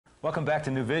Welcome back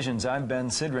to New Visions. I'm Ben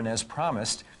Sidran. As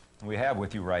promised, we have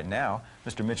with you right now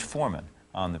Mr. Mitch Foreman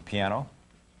on the piano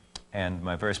and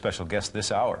my very special guest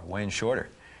this hour, Wayne Shorter.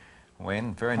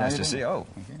 Wayne, very nice to see you. Oh,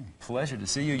 pleasure to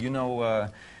see you. You know,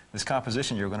 this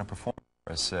composition you're going to perform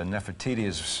for us, Nefertiti,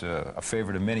 is a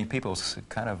favorite of many people. It's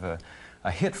kind of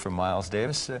a hit for Miles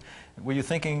Davis. Were you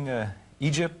thinking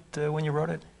Egypt when you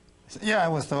wrote it? Yeah, I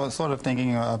was sort of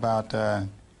thinking about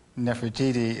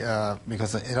Nefertiti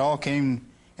because it all came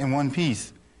in one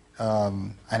piece.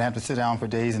 I'd have to sit down for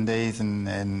days and days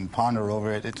and ponder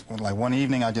over it. It's like one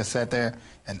evening I just sat there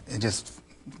and it just,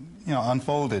 you know,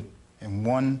 unfolded in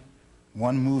one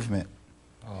movement.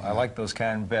 Oh, I like those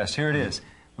kind best. Here it is,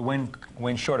 the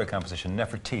Wayne Shorter composition,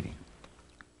 Nefertiti.